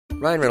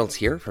Ryan Reynolds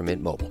here from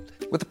Mint Mobile.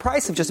 With the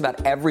price of just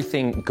about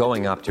everything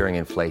going up during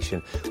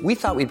inflation, we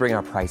thought we'd bring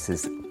our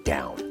prices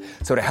down.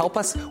 So to help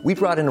us, we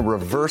brought in a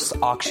reverse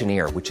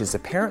auctioneer, which is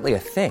apparently a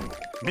thing.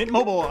 Mint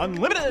Mobile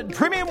Unlimited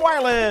Premium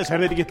Wireless. How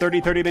to get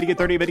 30, 30, bit to get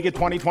 30, bit to get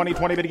 20, 20,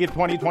 20, bit to get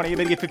 20, 20,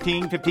 bit to get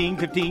 15, 15,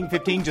 15,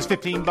 15, just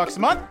 $15 a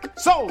month?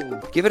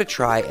 Sold! Give it a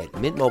try at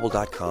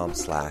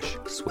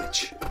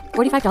mintmobile.com/switch.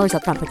 $45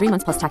 up front for 3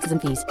 months plus taxes and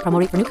fees. Promo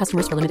rate for new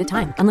customers for limited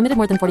time. Unlimited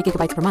more than 40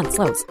 gigabytes per month.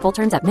 Slows full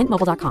terms at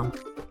mintmobile.com.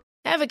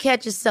 Ever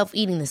catch yourself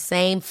eating the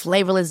same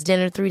flavorless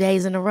dinner 3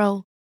 days in a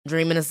row?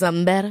 Dreaming of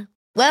something better?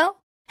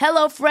 Well,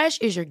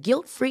 HelloFresh is your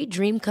guilt-free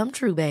dream come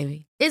true,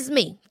 baby. It's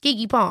me,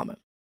 Keke Palmer.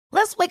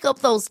 Let's wake up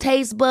those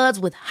taste buds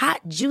with hot,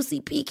 juicy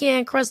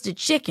pecan-crusted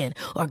chicken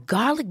or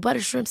garlic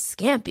butter shrimp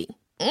scampi.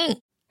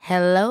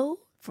 Hello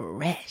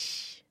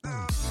Fresh.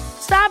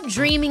 Stop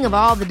dreaming of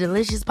all the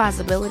delicious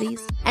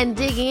possibilities and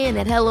dig in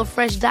at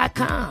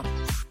HelloFresh.com.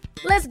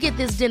 Let's get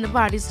this dinner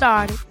party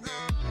started.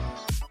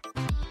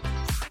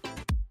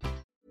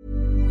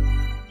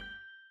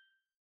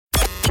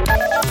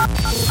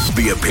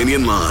 The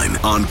Opinion Line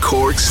on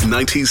Cork's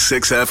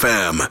 96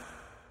 FM.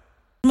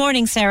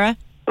 Morning, Sarah.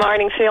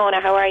 Morning, Fiona.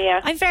 How are you?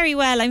 I'm very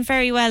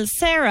well.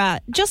 Sarah,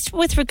 just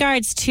with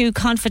regards to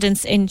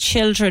confidence in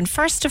children,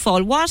 first of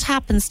all, what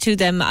happens to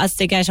them as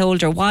they get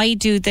older? Why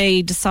do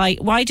they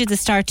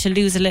start to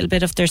lose a little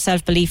bit of their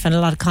self-belief and a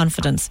lot of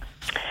confidence?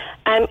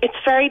 It's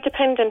very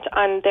dependent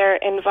on their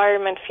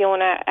environment,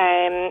 Fiona.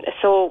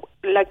 So,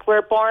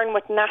 we're born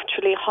with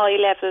naturally high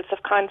levels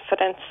of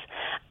confidence,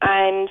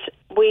 and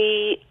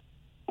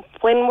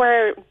when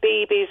we're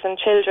babies and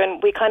children,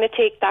 we kind of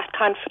take that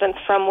confidence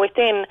from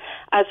within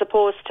as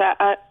opposed to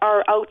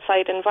our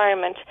outside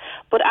environment.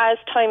 But as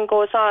time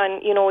goes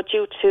on,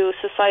 due to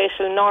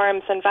societal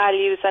norms and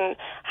values and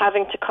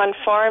having to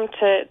conform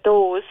to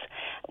those,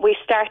 we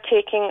start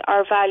taking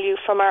our value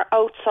from our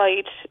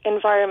outside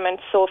environment,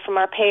 so from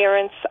our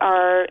parents,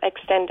 our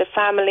extended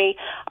family,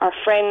 our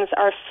friends,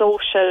 our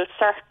social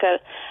circle.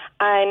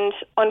 And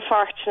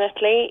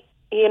unfortunately,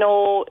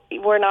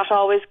 we're not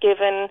always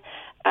given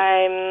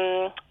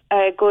a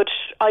good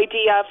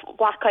idea of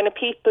what kind of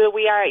people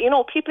we are.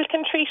 People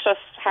can treat us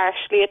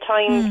harshly at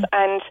times,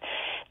 and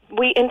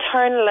we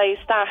internalise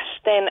that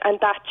then, and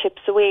that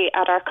chips away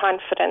at our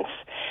confidence.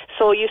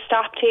 So you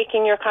stop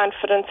taking your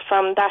confidence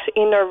from that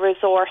inner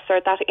resource or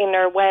that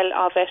inner well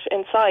of it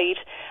inside,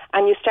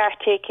 and you start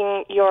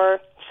taking your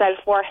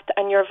self-worth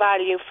and your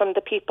value from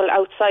the people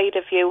outside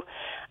of you.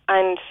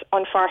 And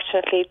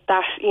unfortunately,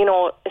 that,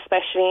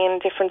 especially in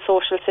different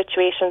social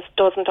situations,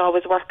 doesn't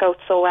always work out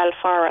so well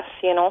for us,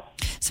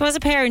 So as a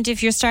parent,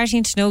 if you're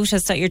starting to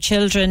notice that your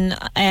children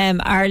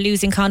are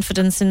losing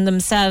confidence in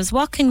themselves,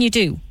 what can you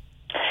do?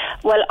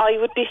 Well, I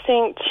would be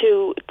saying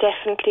to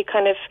definitely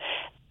kind of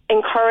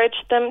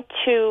encourage them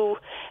to,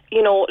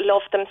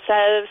 love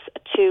themselves,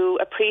 to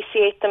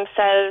appreciate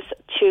themselves,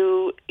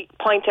 to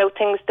point out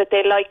things that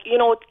they like,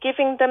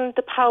 giving them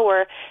the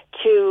power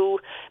to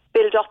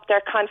build up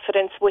their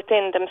confidence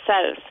within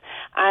themselves,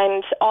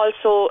 and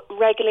also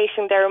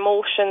regulating their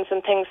emotions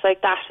and things like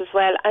that as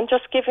well, and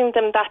just giving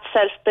them that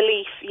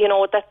self-belief,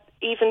 that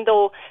even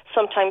though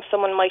sometimes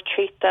someone might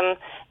treat them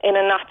in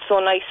a not so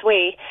nice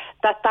way,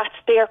 that's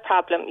their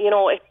problem.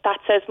 That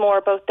says more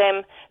about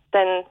them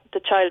than the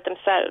child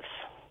themselves.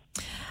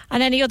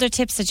 And any other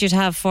tips that you'd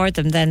have for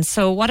them then?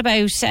 So what about,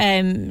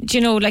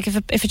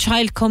 if a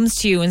child comes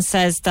to you and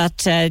says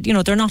that,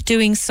 they're not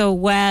doing so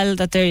well,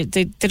 that they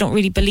don't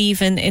really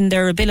believe in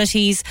their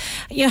abilities,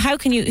 how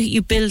can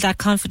you build that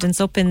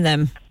confidence up in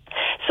them?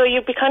 So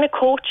you'd be kind of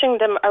coaching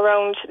them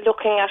around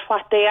looking at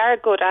what they are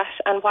good at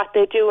and what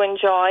they do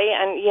enjoy,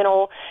 and,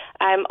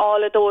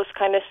 all of those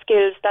kind of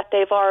skills that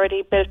they've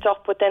already built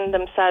up within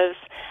themselves.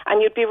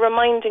 And you'd be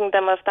reminding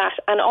them of that,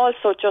 and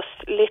also just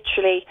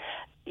literally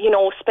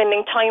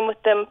spending time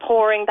with them,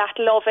 pouring that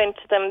love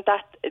into them,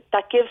 that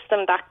gives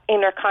them that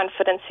inner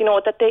confidence,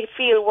 that they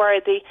feel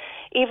worthy,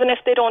 even if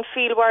they don't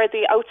feel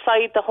worthy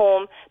outside the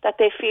home, that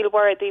they feel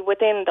worthy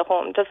within the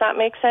home. Does that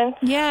make sense?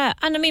 Yeah,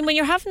 and I mean, when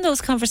you're having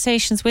those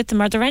conversations with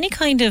them, are there any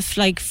kind of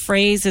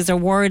phrases or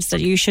words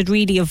that you should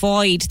really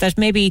avoid that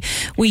maybe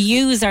we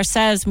use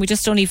ourselves and we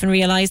just don't even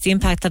realise the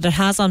impact that it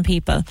has on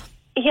people?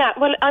 Yeah,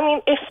 well, I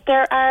mean, if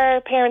there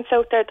are parents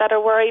out there that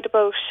are worried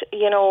about,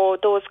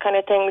 those kind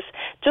of things,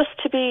 just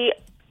to be,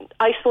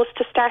 I suppose,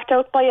 to start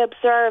out by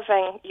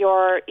observing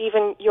your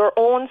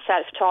own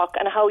self-talk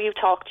and how you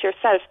talk to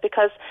yourself,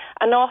 because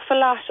an awful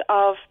lot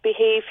of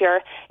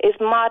behaviour is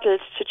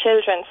modelled to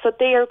children, so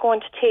they are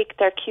going to take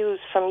their cues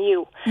from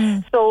you.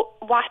 So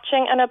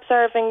watching and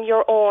observing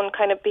your own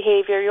kind of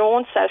behaviour, your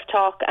own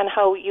self-talk and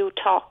how you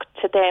talk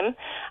to them,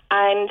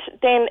 and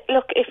then,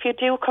 look, if you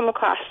do come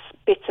across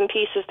bits and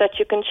pieces that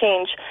you can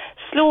change,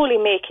 slowly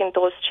making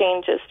those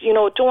changes.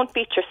 Don't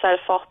beat yourself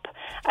up.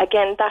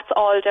 Again, that's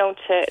all down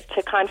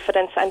to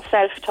confidence, and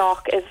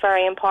self-talk is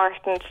very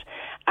important,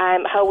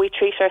 how we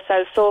treat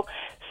ourselves. So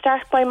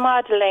start by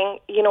modelling,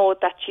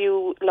 that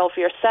you love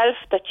yourself,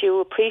 that you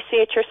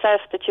appreciate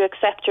yourself, that you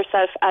accept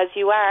yourself as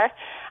you are,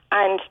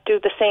 and do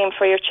the same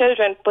for your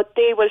children. But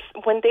they will,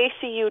 when they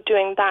see you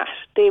doing that,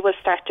 they will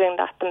start doing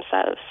that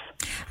themselves.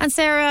 And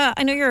Sarah,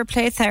 I know you're a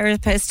play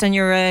therapist and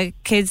you're a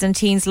kids and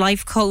teens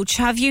life coach.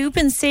 Have you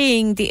been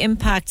seeing the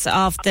impacts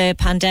of the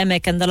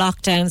pandemic and the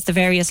lockdowns, the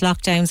various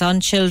lockdowns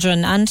on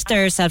children and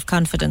their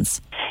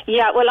self-confidence?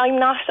 Yeah, well,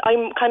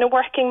 I'm kind of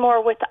working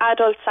more with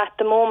adults at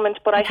the moment,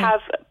 but okay. I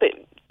have,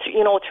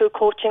 you know, through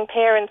coaching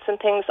parents and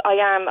things,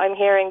 I'm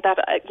hearing that,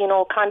 you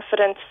know,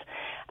 confidence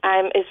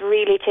is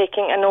really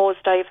taking a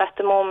nosedive at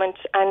the moment.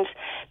 And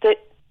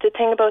the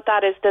thing about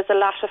that is there's a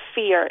lot of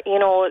fear. You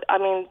know, I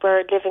mean,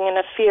 we're living in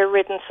a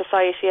fear-ridden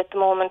society at the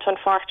moment,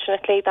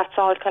 unfortunately. That's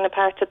all kind of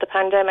part of the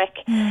pandemic.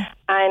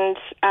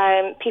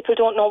 And people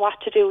don't know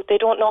what to do. They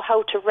don't know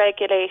how to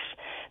regulate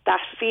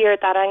that fear,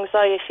 that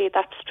anxiety,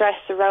 that stress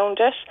around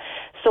it.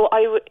 So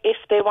if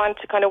they want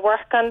to kind of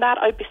work on that,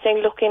 I'd be saying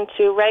look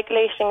into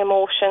regulating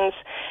emotions,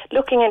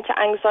 looking into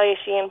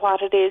anxiety and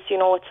what it is. You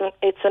know,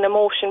 it's an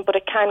emotion, but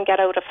it can get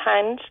out of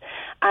hand.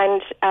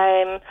 And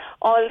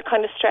all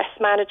kind of stress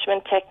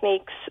management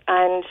techniques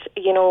and,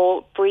 you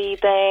know,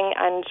 breathing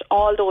and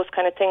all those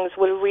kind of things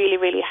will really,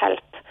 really help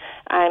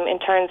in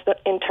terms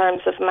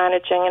of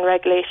managing and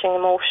regulating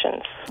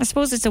emotions. I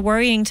suppose it's a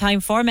worrying time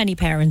for many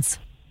parents.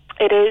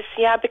 It is,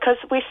 yeah, because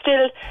we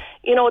still,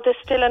 you know, there's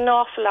still an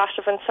awful lot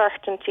of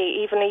uncertainty,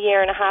 even a year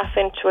and a half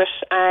into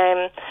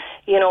it,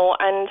 you know,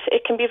 and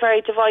it can be very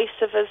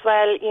divisive as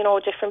well. You know,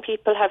 different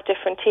people have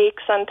different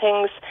takes on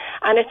things,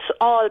 and it's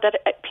all that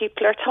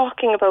people are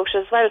talking about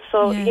as well.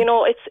 So, you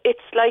know,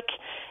 it's like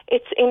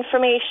it's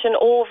information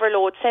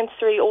overload,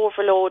 sensory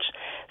overload.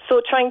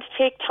 So trying to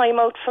take time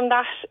out from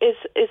that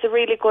is a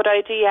really good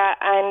idea,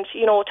 and,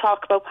 you know,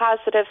 talk about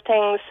positive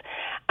things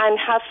and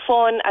have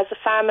fun as a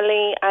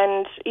family,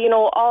 and, you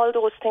know, all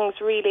those things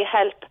really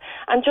help.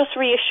 And just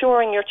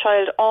reassuring your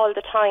child all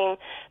the time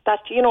that,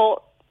 you know,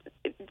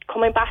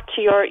 coming back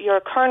to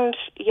your current,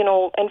 you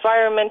know,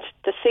 environment,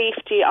 the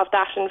safety of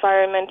that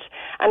environment,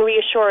 and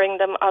reassuring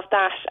them of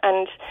that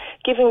and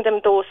giving them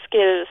those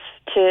skills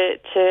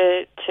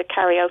to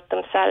carry out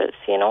themselves,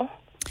 you know.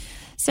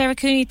 Sarah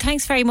Cooney,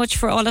 thanks very much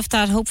for all of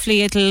that.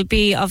 Hopefully it'll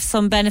be of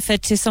some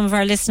benefit to some of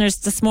our listeners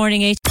this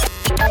morning.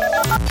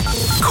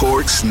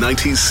 Cork's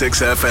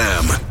 96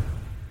 FM.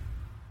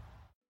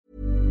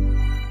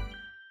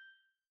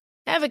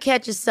 Ever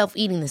catch yourself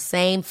eating the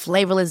same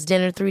flavorless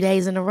dinner 3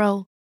 days in a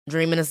row?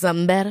 Dreaming of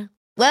something better?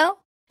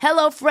 Well,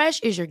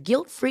 HelloFresh is your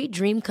guilt-free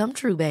dream come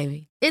true,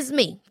 baby. It's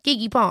me,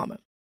 Keke Palmer.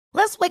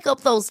 Let's wake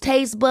up those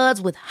taste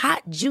buds with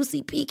hot,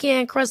 juicy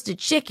pecan-crusted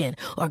chicken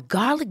or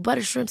garlic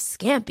butter shrimp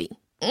scampi.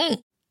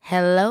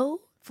 Hello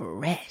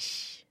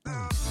Fresh.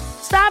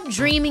 Stop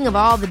dreaming of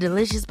all the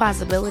delicious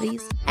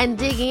possibilities and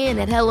dig in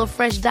at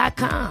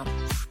HelloFresh.com.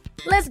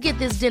 Let's get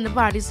this dinner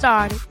party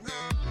started.